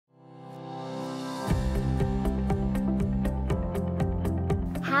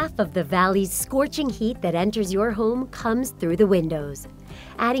Half of the valley's scorching heat that enters your home comes through the windows.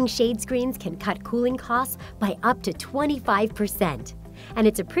 Adding shade screens can cut cooling costs by up to 25%, and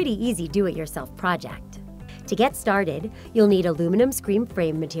it's a pretty easy do-it-yourself project. To get started, you'll need aluminum screen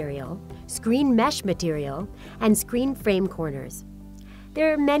frame material, screen mesh material, and screen frame corners.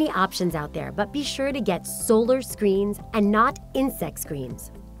 There are many options out there, but be sure to get solar screens and not insect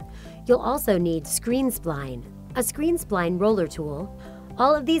screens. You'll also need screen spline, a screen spline roller tool.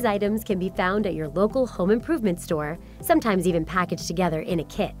 All of these items can be found at your local home improvement store, sometimes even packaged together in a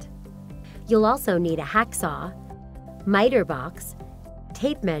kit. You'll also need a hacksaw, miter box,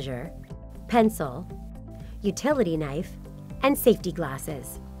 tape measure, pencil, utility knife, and safety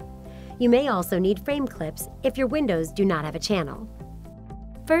glasses. You may also need frame clips if your windows do not have a channel.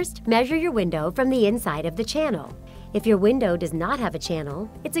 First, measure your window from the inside of the channel. If your window does not have a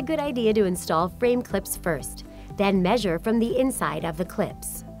channel, it's a good idea to install frame clips first, then measure from the inside of the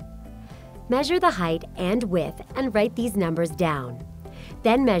clips. Measure the height and width and write these numbers down.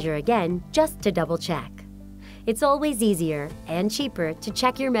 Then measure again just to double check. It's always easier and cheaper to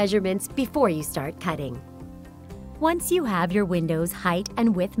check your measurements before you start cutting. Once you have your window's height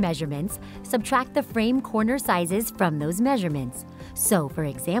and width measurements, subtract the frame corner sizes from those measurements. So, for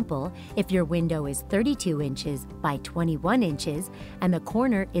example, if your window is 32 inches by 21 inches and the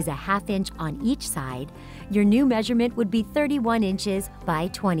corner is a ½ inch on each side, your new measurement would be 31 inches by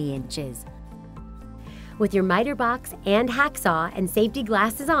 20 inches. With your miter box and hacksaw and safety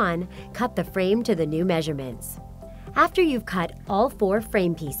glasses on, cut the frame to the new measurements. After you've cut all 4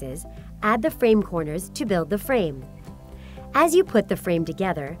 frame pieces, add the frame corners to build the frame. As you put the frame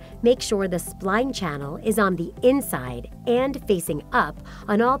together, make sure the spline channel is on the inside and facing up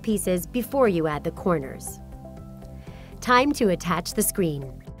on all pieces before you add the corners. Time to attach the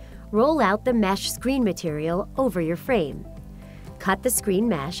screen. Roll out the mesh screen material over your frame. Cut the screen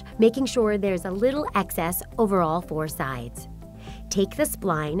mesh, making sure there's a little excess over all 4 sides. Take the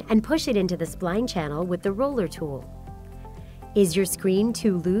spline and push it into the spline channel with the roller tool. Is your screen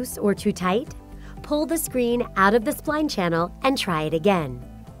too loose or too tight? Pull the screen out of the spline channel and try it again.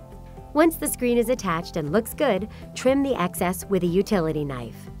 Once the screen is attached and looks good, trim the excess with a utility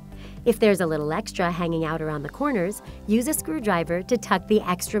knife. If there's a little extra hanging out around the corners, use a screwdriver to tuck the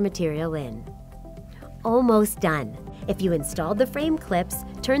extra material in. Almost done. If you installed the frame clips,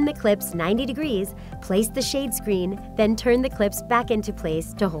 turn the clips 90 degrees, place the shade screen, then turn the clips back into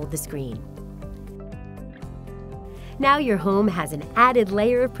place to hold the screen. Now your home has an added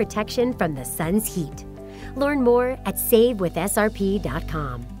layer of protection from the sun's heat. Learn more at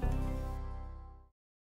SaveWithSRP.com.